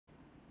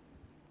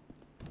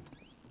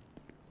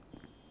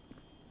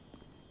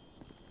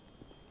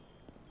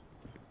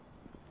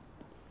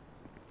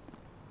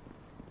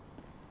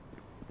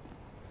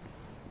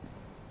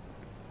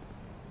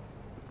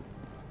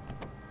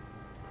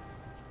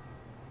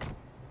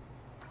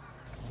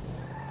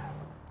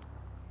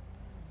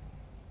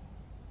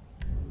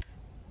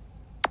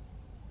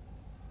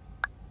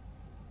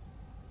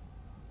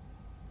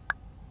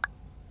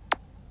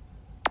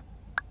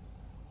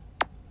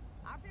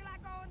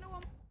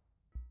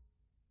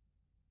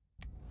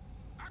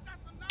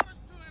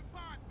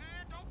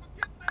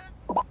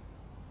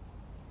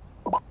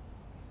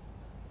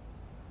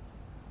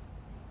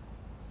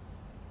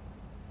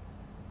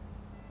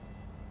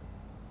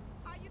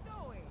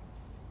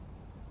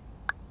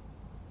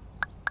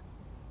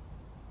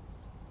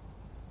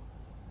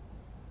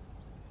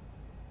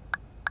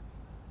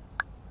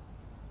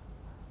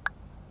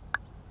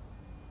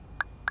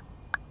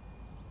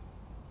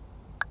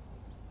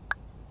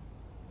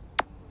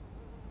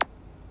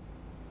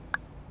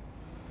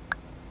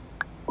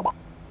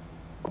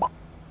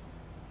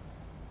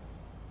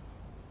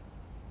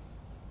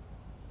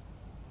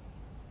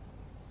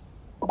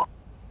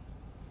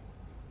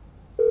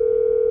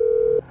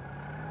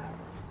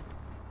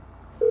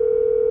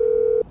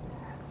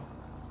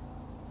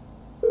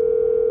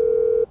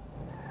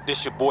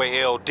This your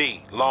boy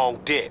LD,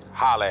 long dick.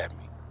 Holla at me.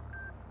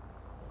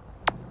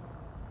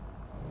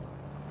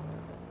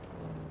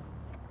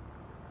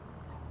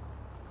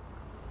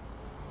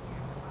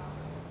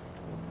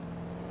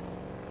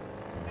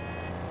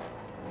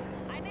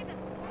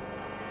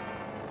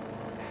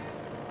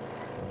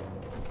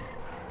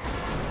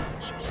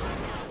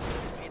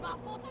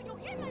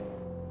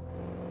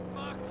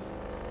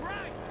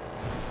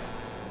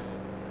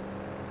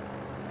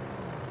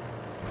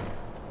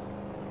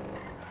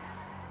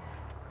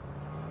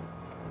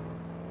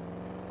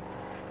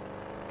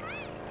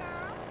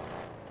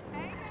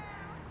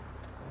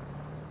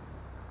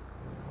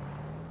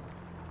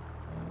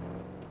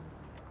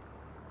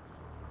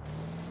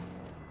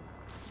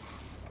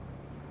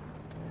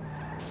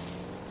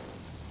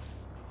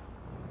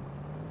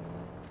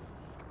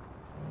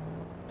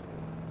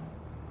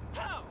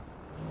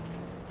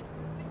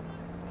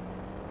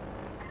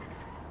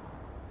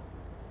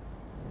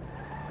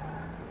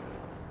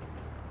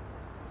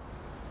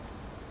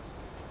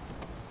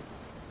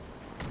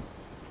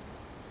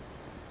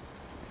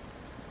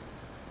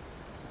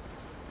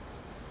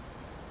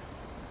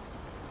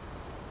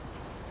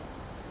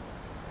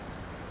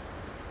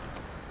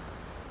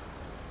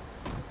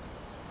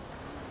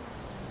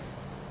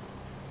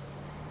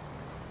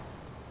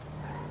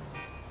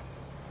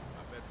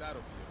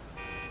 That'll be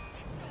it.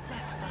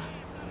 That's not.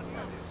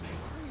 That is some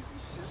crazy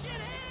shit.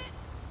 Shithead!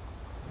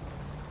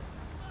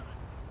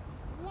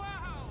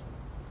 Wow!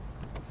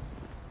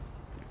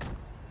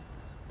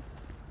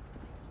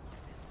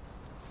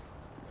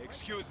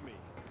 Excuse me.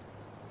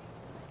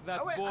 That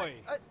boy.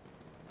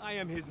 I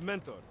am his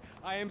mentor.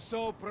 I am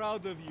so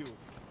proud of you.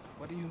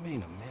 What do you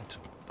mean, a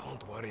mentor?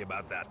 Don't worry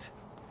about that.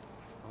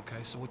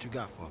 Okay, so what you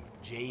got for me?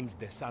 James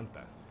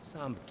DeSanta.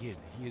 Some kid.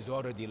 He is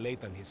already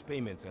late on his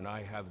payments, and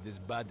I have this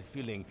bad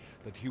feeling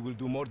that he will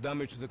do more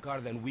damage to the car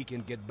than we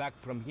can get back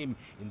from him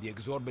in the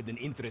exorbitant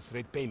interest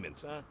rate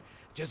payments, huh?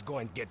 Just go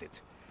and get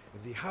it.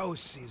 The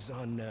house is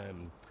on,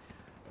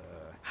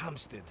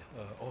 Hampstead,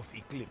 off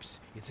Eclipse.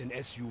 It's an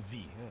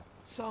SUV, huh?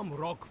 Some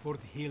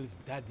Rockford Hills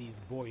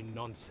daddy's boy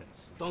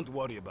nonsense. Don't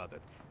worry about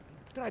it.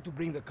 Try to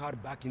bring the car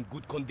back in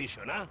good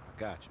condition, huh?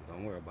 Got you,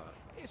 don't worry about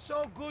it. It's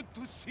so good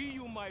to see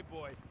you, my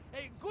boy.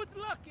 Hey, good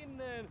luck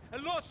in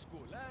law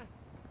school, huh?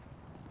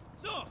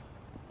 So,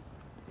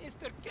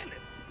 Mr. Kenneth,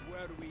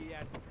 were we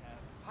at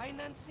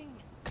financing?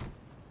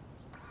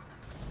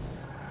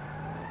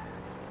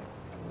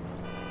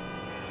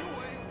 You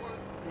ain't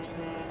worth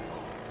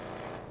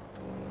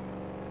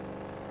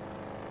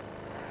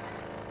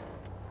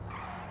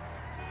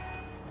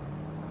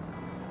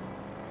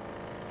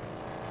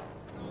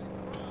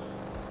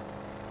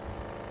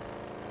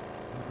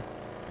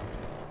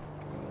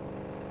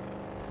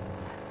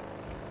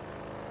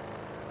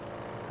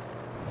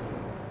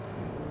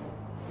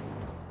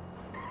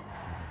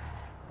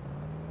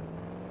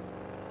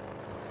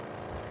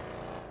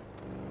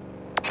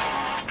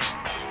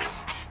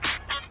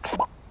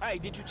Hey,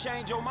 did you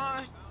change your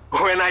mind?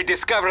 When I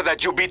discover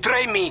that you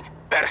betray me,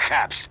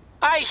 perhaps.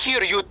 I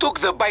hear you took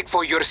the bike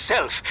for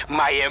yourself,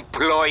 my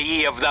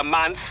employee of the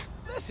month.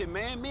 Listen,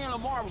 man, me and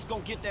Lamar was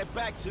gonna get that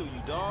back to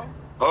you, dawg.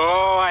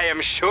 Oh, I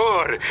am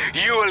sure.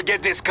 You will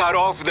get this car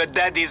off the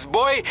daddy's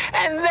boy,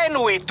 and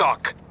then we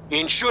talk.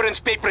 Insurance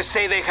papers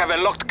say they have a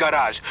locked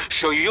garage,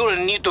 so you'll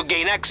need to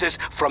gain access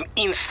from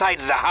inside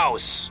the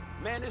house.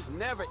 Man, it's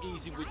never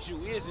easy with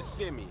you, is it,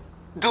 Simeon?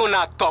 Do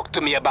not talk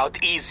to me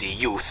about easy,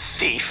 you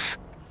thief.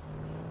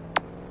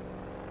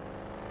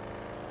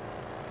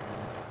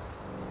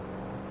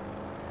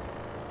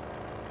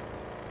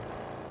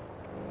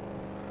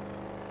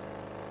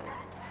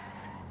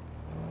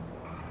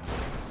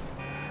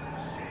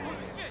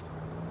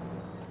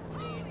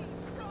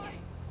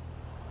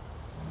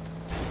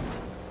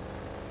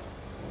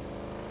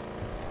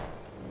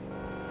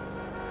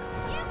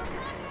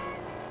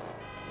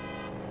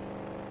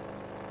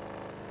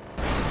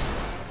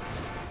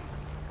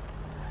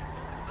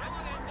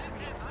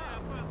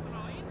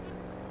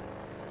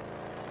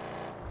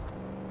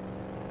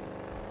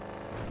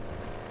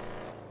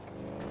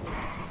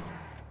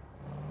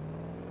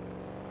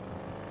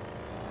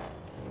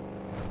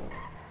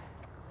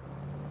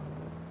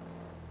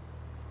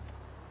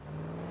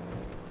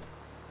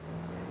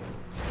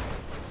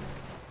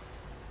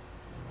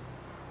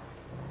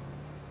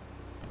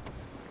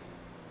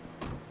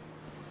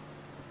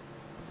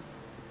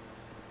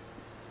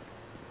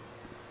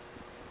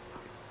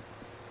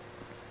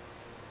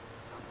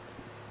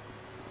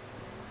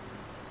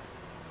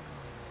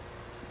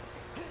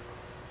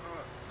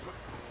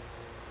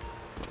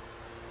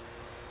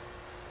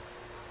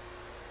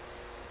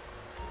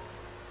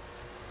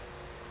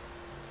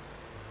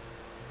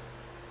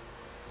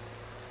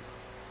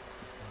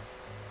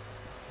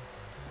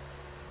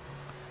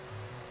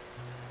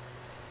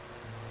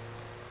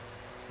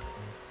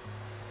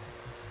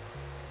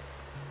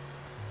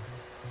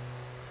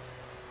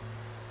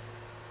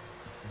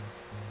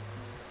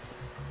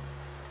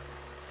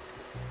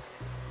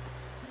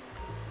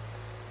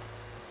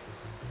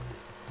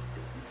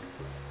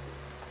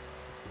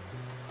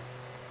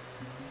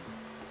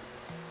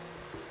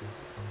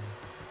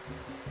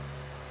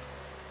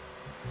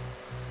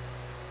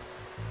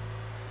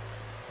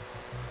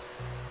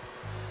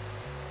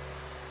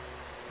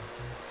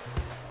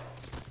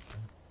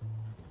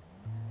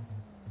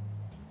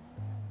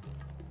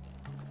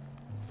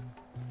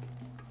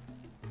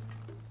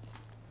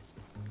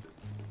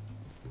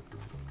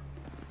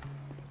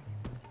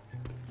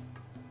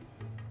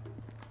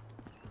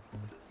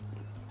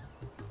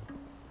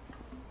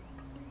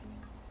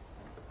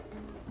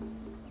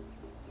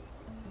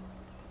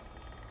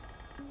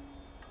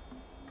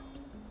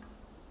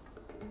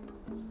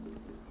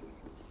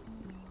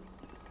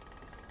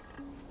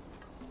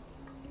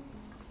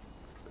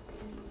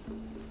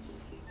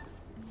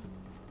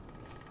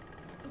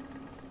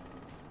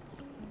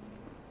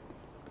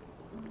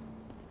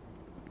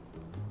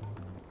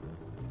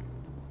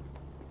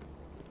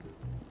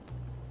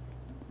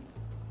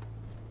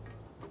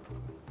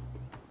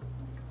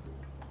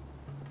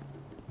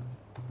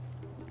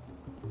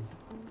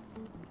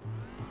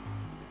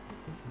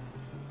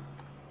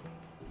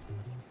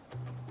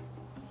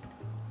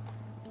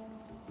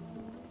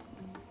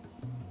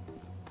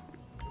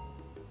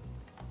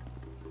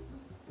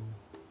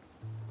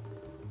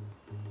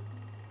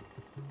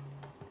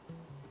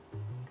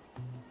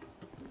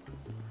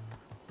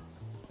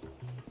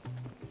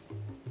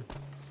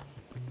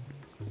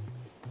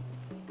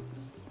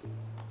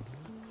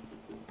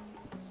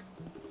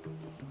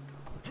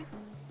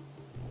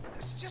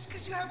 It's just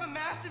because you have a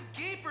massive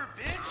gaper,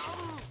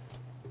 bitch.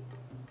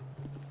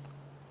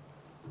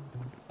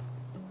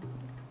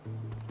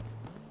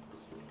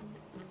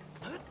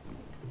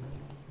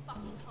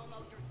 Fucking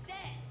homo, you're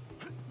dead.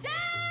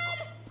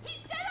 Dad! He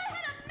said I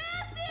had a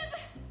massive...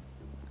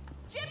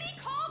 Jimmy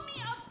called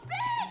me a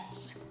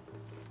bitch!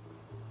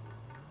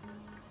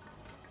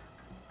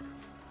 You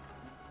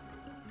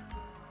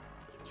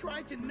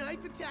tried to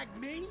knife attack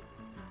me?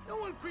 No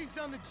one creeps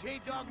on the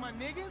J-Dog, my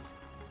niggas.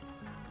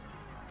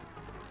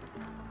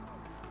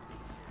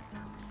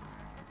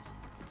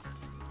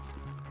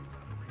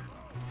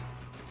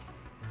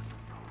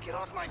 Get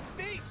off my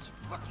face,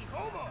 you lucky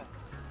homo.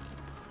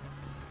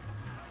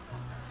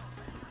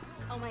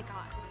 Oh my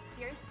god,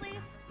 seriously?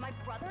 My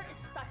brother is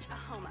such a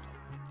homo.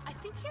 I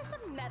think he has a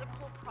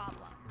medical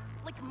problem.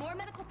 Like, more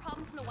medical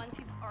problems than the ones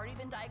he's already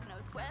been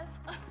diagnosed with.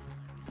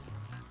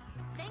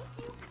 Thank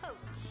you, coach.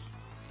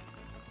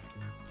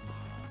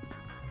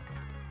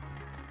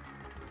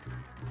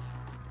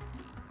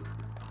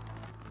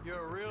 You're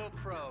a real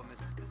pro,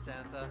 Mrs.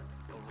 DeSanta. A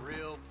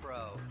real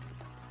pro.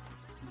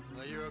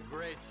 Well, you're a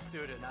great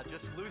student. Now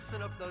just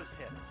loosen up those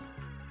hips.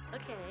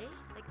 Okay,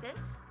 like this?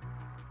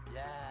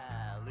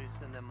 Yeah,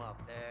 loosen them up.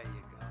 There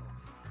you go.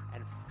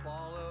 And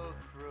follow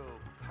through.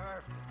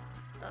 Perfect.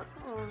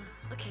 Oh,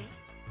 okay.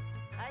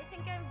 I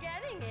think I'm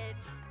getting it.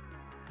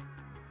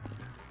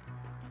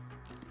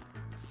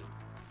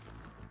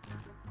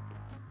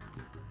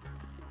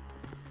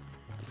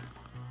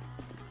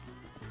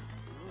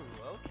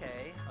 Ooh,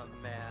 okay,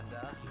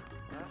 Amanda.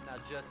 Now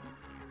just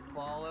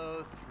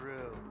follow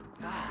through.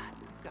 God,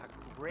 you've got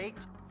great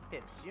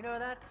hips. You know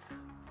that?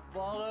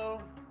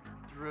 Follow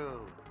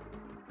through.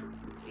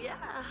 Yeah,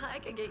 I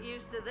could get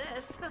used to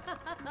this.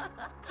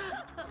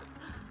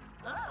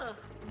 Oh.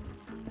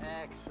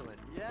 Excellent.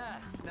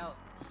 Yes. Now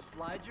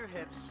slide your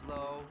hips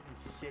slow and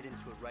sit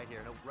into it right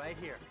here. No, right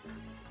here.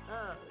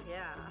 Oh,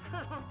 yeah.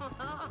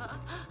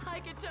 I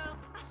can tell.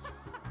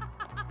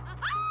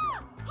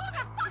 Who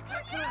the fuck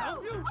are you? Can I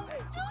help you?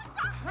 Hey. Do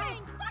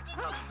something! Fucking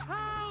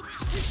Help!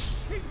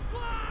 He's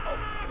blind!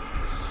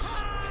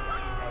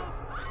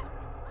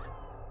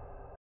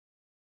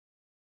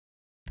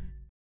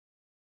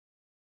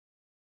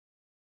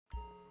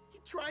 You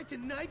tried to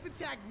knife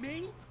attack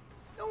me?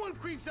 No one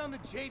creeps on the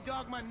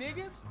J-Dog, my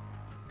niggas.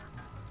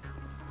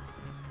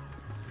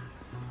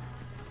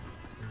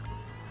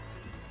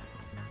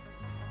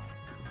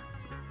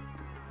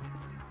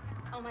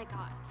 Oh my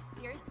god,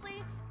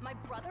 seriously? My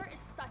brother is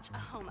such a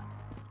homo.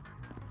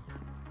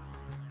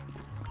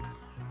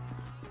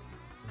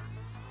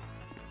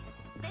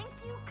 Thank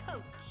you,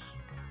 coach.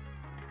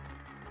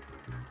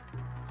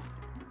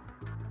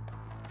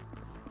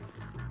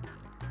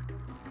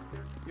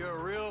 You're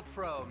a real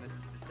pro,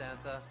 Mrs.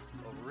 DeSanta. A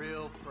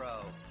real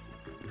pro.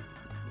 You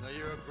know,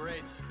 you're a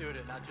great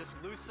student. Now just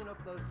loosen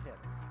up those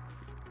hips.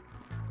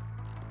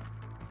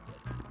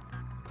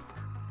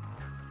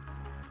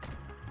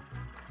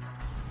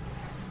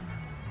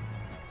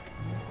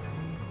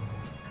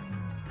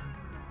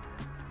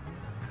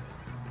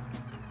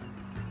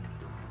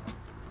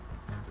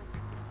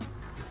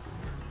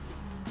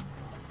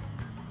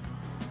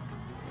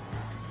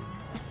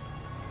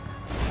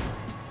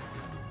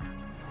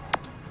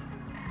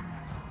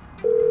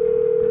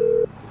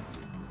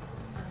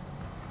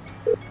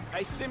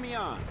 Hey,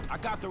 Simeon, I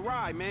got the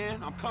ride,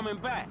 man. I'm coming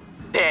back.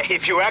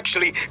 If you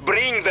actually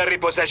bring the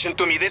repossession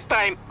to me this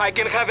time, I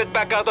can have it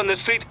back out on the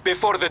street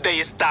before the day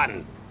is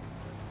done.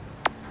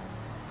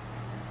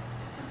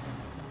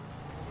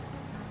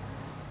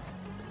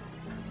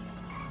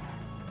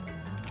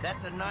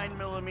 That's a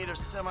 9mm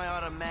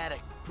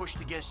semi-automatic pushed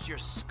against your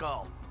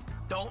skull.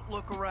 Don't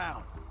look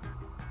around.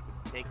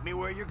 Take me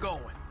where you're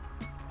going.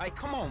 Hey,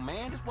 come on,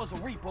 man. This was a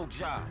repo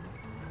job.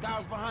 Guy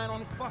was behind on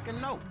his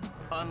fucking note.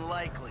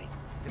 Unlikely,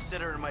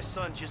 considering my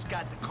son just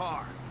got the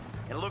car.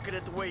 And looking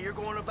at the way you're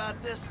going about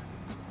this,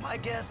 my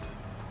guess,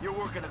 you're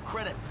working a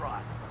credit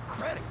fraud.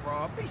 Credit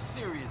fraud? Be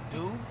serious,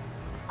 dude.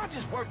 I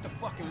just worked the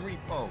fucking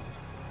repos.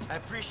 I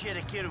appreciate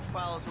a kid who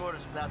follows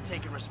orders without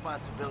taking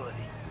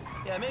responsibility.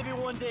 Yeah, maybe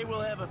one day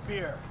we'll have a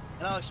beer,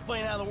 and I'll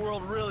explain how the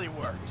world really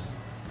works.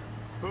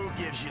 Who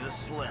gives you the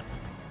slip?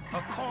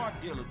 A car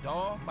dealer,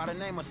 dawg, by the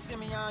name of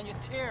Simeon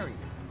Yetarian.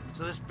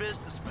 So this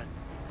businessman,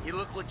 he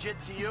look legit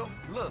to you?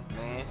 Look,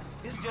 man,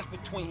 it's just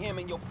between him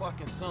and your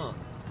fucking son.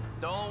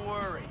 Don't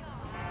worry.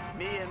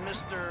 Me and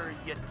Mr.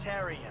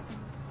 Yetarian,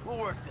 we'll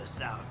work this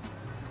out.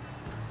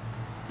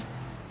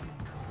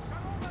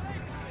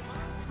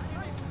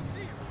 Nice to see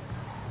you.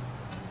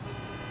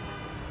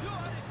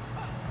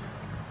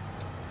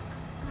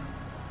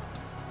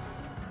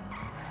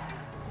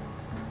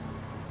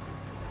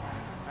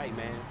 Hey,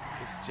 man,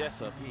 it's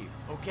Jess up here.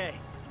 Okay,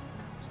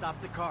 stop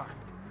the car.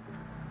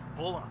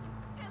 Pull up.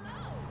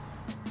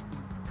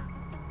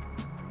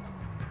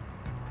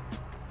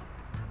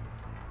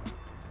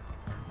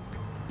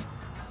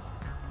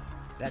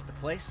 That the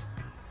place?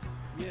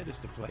 Yeah, this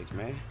the place,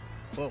 man.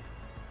 Whoa.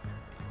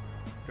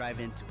 Drive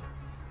into it.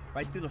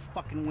 Right through the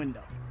fucking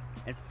window.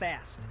 And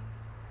fast.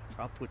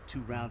 Or I'll put 2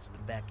 rounds in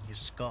the back of your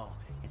skull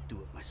and do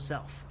it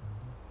myself.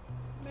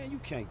 Man, you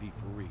can't be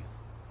for real.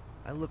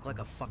 I look like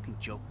a fucking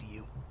joke to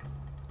you.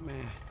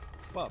 Man,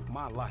 fuck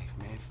my life,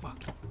 man.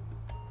 Fuck it.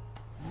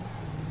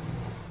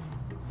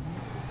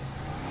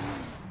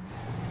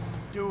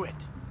 Do it.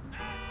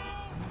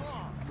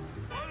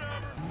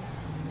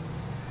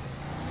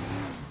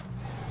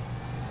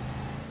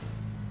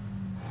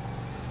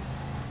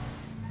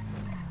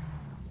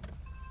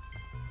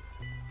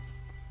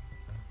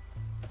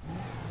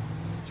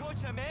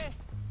 Georgia, man.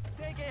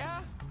 Say again,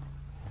 huh?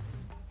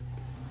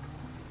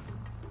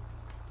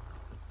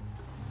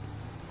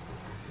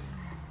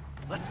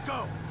 Let's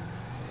go.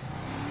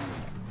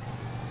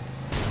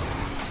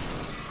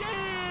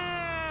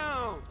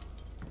 Damn!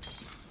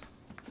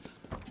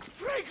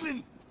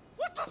 Franklin,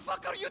 what the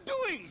fuck are you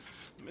doing?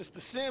 Mr.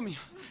 Samuel,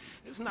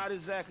 it's not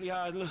exactly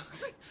how it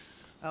looks.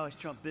 I always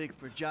trump big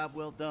for a job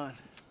well done.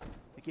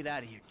 Now get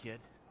out of here, kid.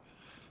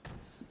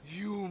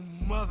 You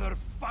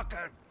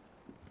motherfucker!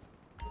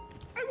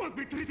 I won't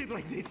be treated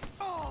like this.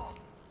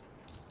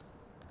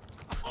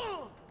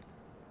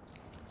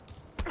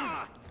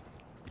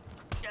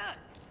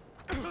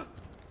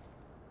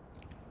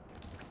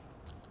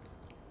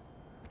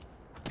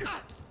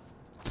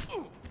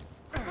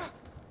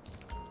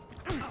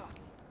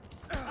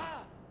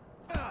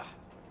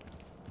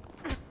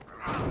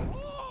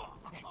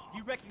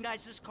 You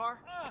recognize this car?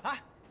 Huh?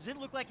 Does it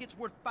look like it's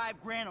worth $5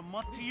 grand a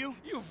month to you?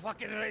 You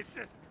fucking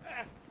racist!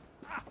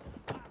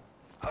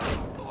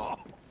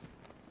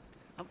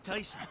 I'll tell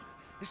you something.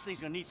 This thing's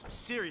gonna need some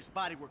serious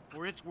body work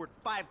for it. It's worth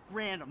 $5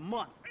 grand a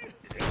month.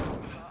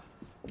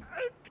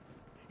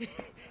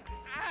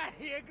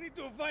 He agreed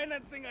to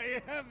financing.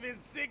 I have his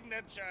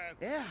signature.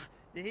 Yeah,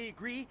 did he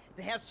agree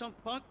to have some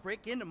punk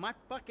break into my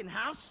fucking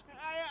house?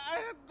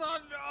 I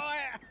don't know.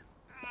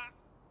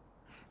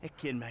 That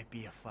kid might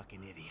be a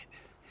fucking idiot,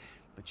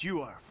 but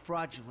you are a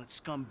fraudulent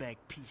scumbag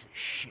piece of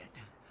shit.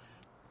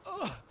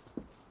 Ugh.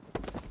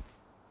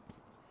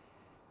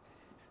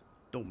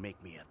 Don't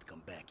make me have to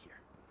come back here.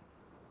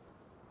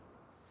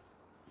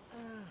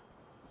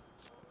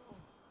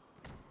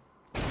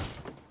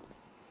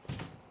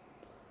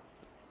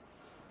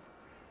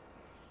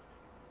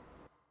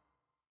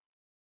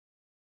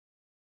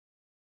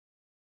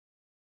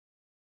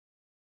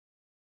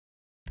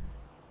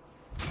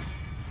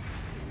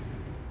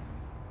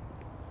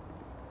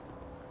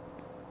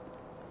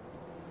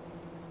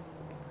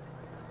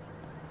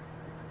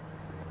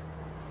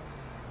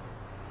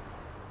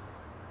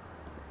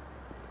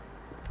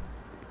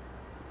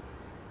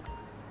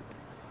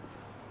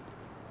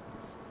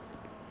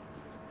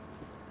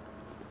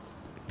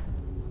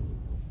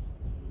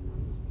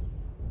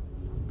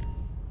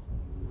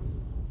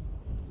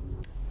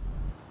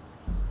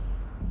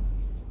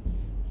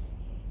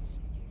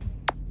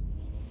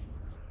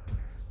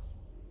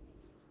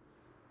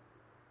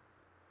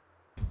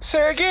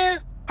 Say again?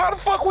 How the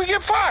fuck we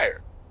get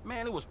fired?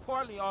 Man, it was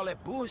partly all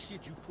that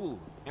bullshit you pulled,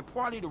 and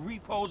partly the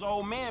repo's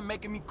old man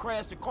making me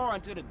crash the car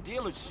into the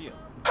dealership.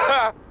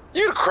 Ha!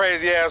 You the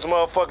crazy ass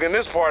motherfucker in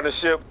this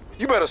partnership.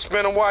 You better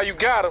spin him while you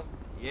got him.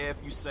 Yeah,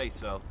 if you say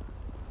so.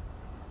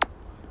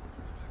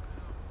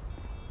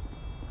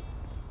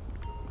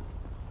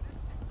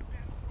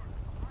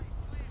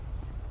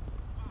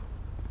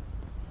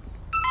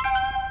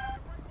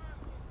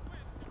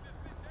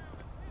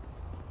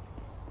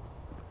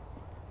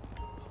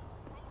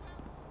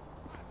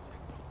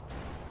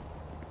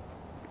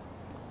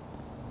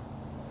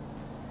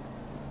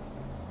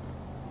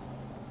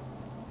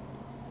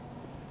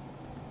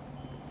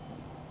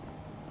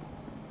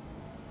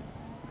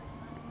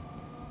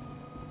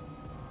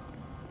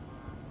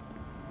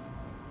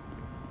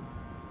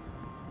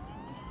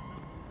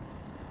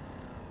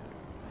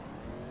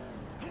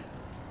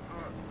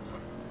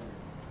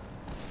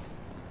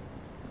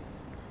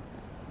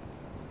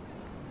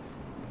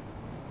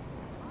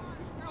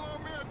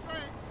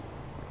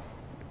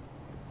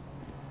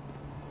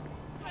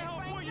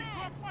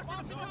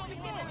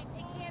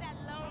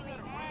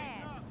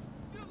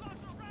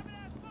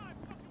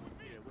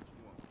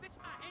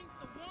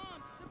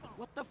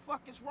 What the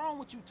fuck is wrong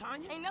with you,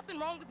 Tanya? Ain't nothing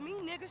wrong with me,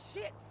 nigga.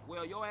 Shit.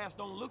 Well, your ass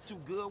don't look too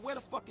good. Where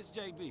the fuck is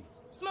JB?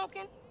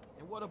 Smoking.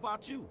 And what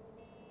about you?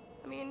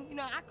 I mean, you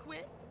know, I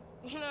quit.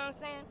 You know what I'm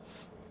saying?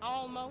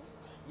 Almost.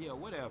 Yeah,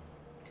 whatever.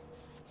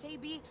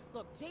 JB,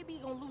 look,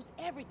 JB gonna lose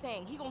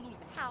everything. He gonna lose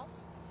the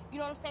house. You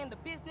know what I'm saying? The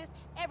business,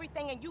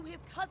 everything. And you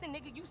his cousin,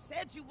 nigga. You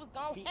said you was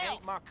gonna help. He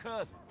ain't my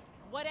cousin.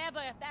 Whatever,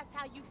 if that's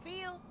how you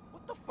feel.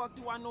 What the fuck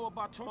do I know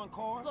about towing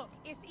cars? Look,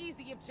 it's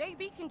easy. If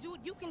JB can do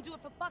it, you can do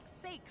it, for fuck's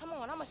sake. Come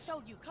on, I'ma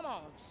show you. Come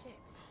on, shit.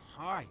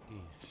 All right,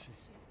 then. Shit.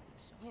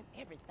 Show him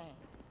everything.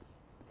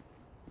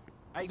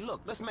 Hey,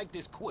 look, let's make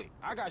this quick.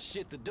 I got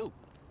shit to do.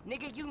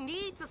 Nigga, you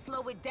need to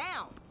slow it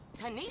down.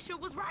 Tanisha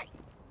was right.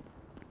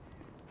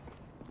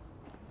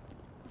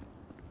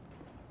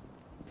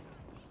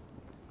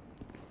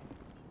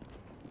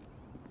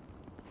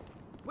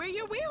 Where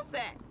your wheels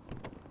at?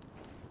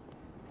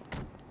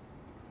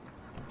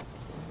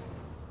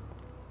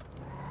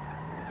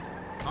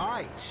 All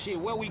right, shit,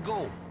 where we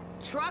go?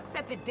 Trucks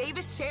at the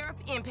Davis Sheriff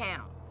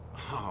Impound.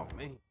 Oh,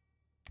 man.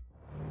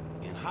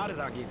 In How did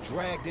I get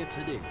dragged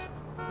into this?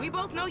 We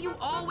both know you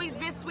always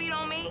been sweet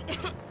on me.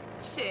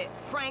 Shit,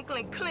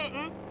 Franklin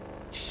Clinton.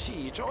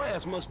 Shit, your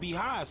ass must be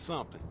high or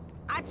something.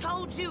 I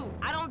told you,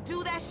 I don't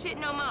do that shit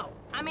no more.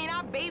 I mean,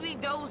 I baby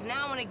doze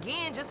now and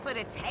again just for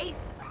the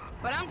taste.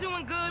 But I'm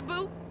doing good,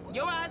 boo.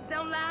 Your eyes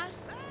don't lie.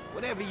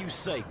 Whatever you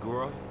say,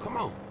 girl. Come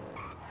on.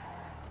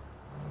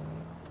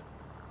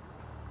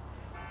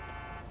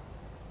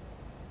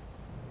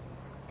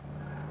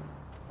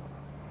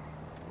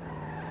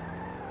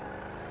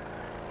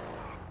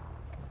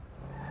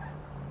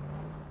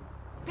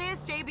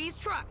 There's JB's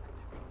truck.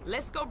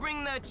 Let's go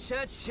bring the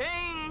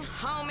cha-ching,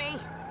 homie.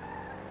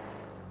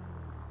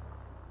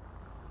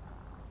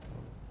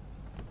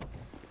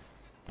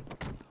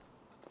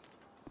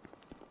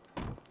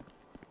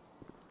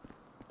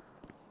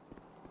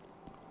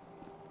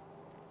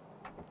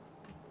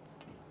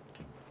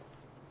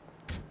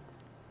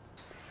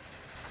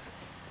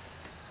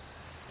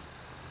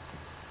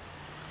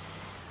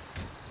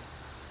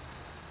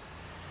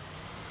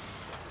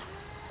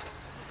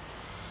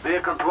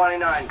 Vehicle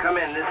 29, come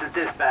in. This is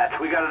dispatch.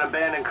 We got an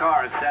abandoned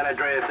car at San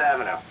Andreas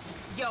Avenue.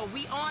 Yo,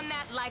 we on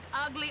that like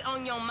ugly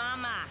on your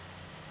mama.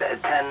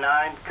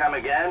 10-9, come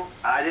again?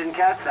 I didn't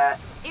catch that.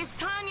 It's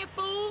Tanya,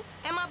 fool,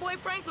 and my boy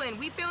Franklin.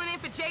 We filling in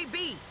for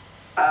JB.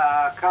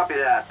 Copy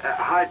that.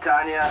 Hi,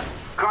 Tanya.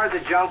 Car's a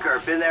junker.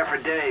 Been there for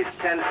days.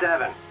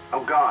 10-7.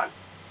 I'm gone.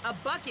 A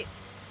bucket.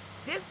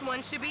 This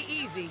one should be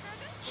easy.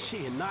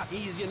 Shit, not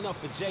easy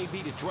enough for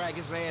JB to drag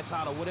his ass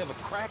out of whatever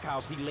crack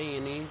house he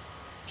laying in.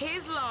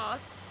 His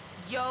loss,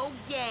 your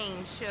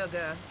gain,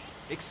 sugar.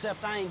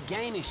 Except I ain't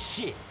gaining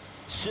shit,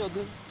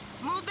 sugar.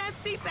 Move that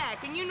seat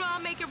back, and you know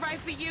I'll make it right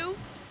for you.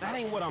 That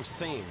ain't what I'm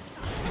saying.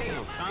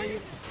 Damn, Tanya.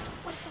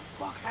 What the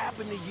fuck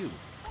happened to you?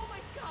 Oh my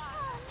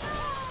God.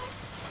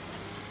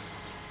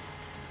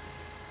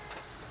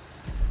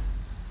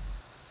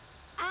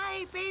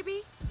 Aight,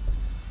 baby.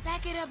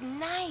 Back it up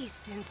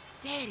nice and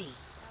steady.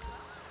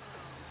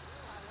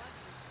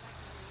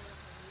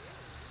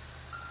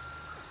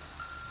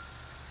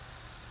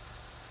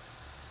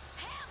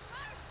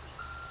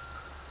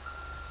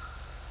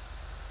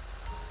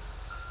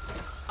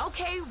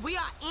 Okay, we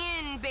are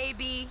in,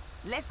 baby.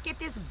 Let's get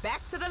this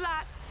back to the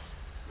lot.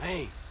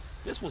 Hey,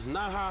 this was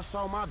not how I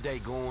saw my day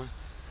going.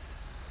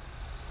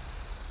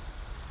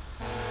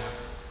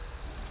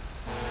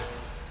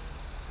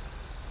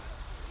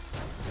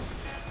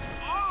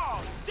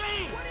 Oh,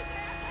 damn! What is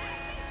happening?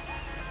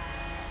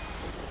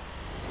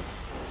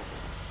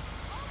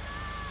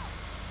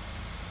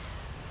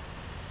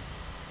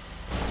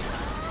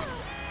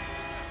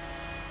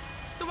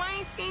 So I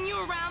ain't seen you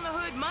around the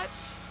hood much?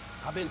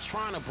 I've been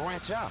trying to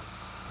branch out.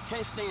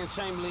 Can't stay in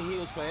Chamberlain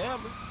Hills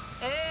forever.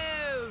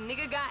 Oh,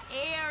 nigga got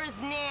airs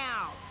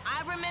now.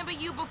 I remember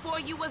you before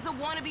you was a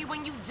wannabe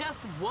when you just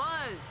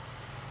was.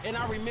 And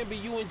I remember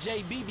you and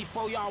JB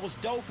before y'all was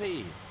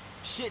dopeheads.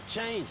 Shit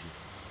changes.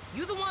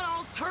 You the one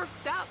all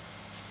turfed up.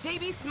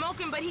 JB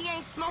smoking, but he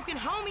ain't smoking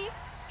homies.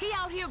 He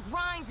out here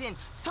grinding,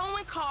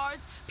 towing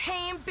cars,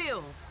 paying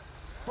bills.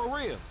 For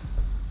real.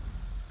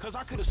 Cause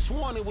I could've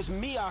sworn it was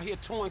me out here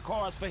towing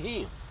cars for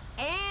him.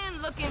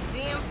 And looking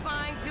damn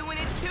fine doing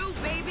it too,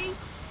 baby.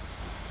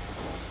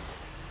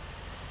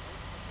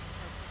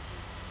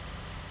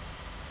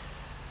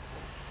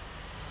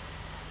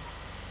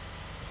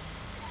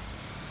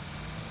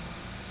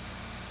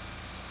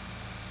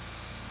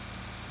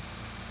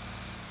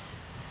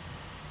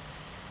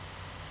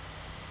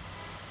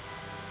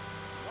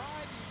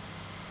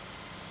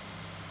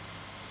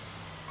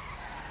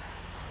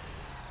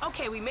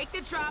 Okay, we make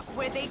the drop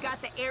where they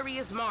got the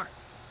areas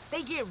marked.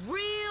 They get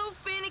real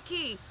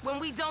finicky when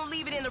we don't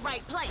leave it in the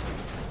right place.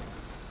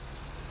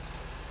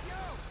 Yo,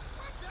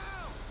 watch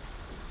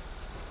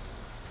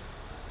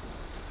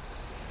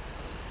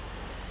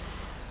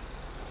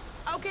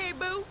out! Okay,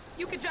 boo,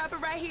 you can drop it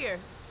right here.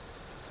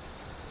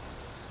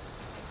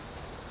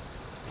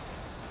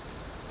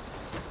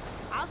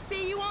 I'll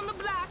see you on the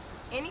block.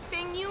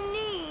 Anything you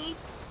need,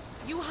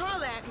 you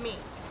holler at me.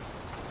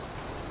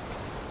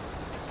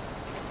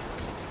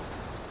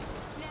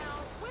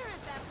 Now, where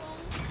is that fool?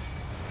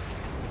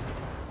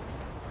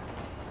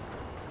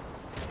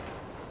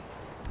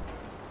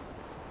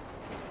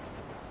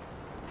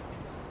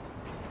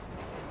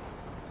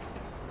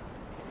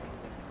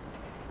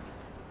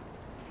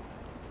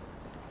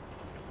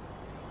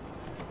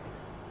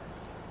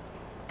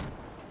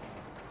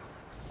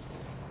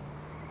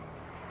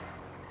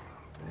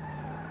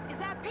 Is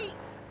that Pete?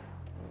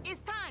 It's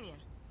Tanya.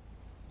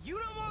 You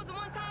know more than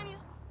one Tanya?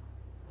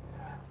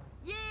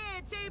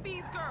 Yeah,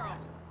 JB's girl.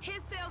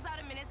 His sale's out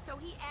a minute, so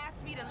he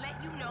asked me to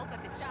let you know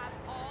that the job's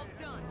all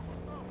done.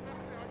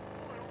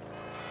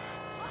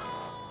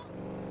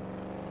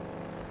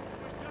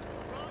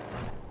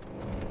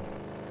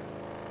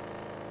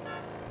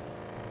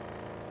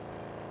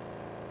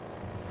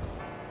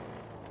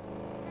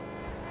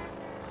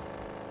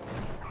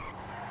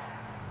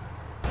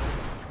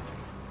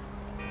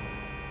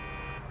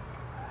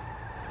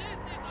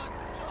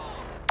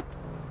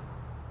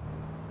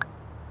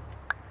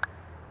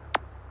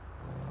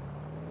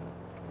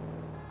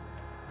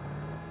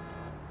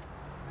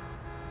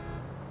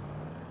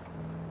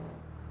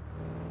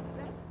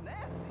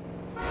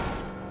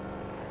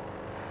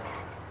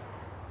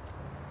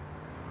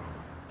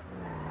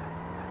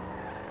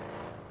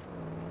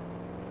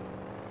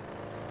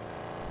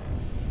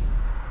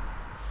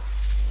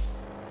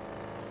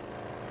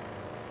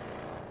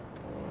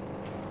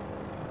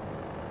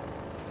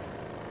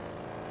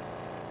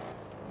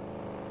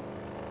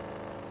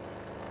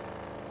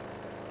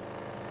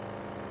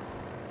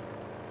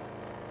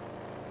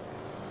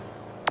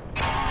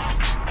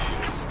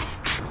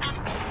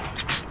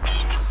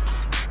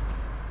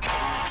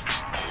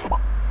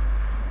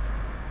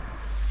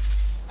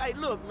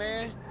 look,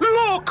 man.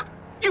 Look!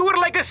 You were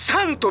like a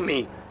son to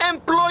me.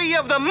 Employee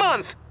of the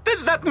month.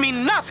 Does that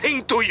mean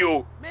nothing to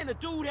you? Man, the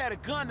dude had a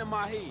gun to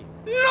my head.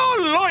 No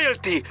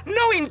loyalty,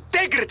 no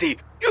integrity.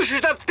 You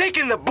should have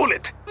taken the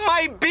bullet.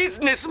 My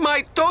business,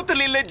 my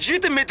totally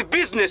legitimate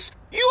business.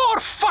 You're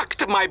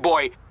fucked, my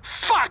boy.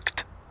 Fucked.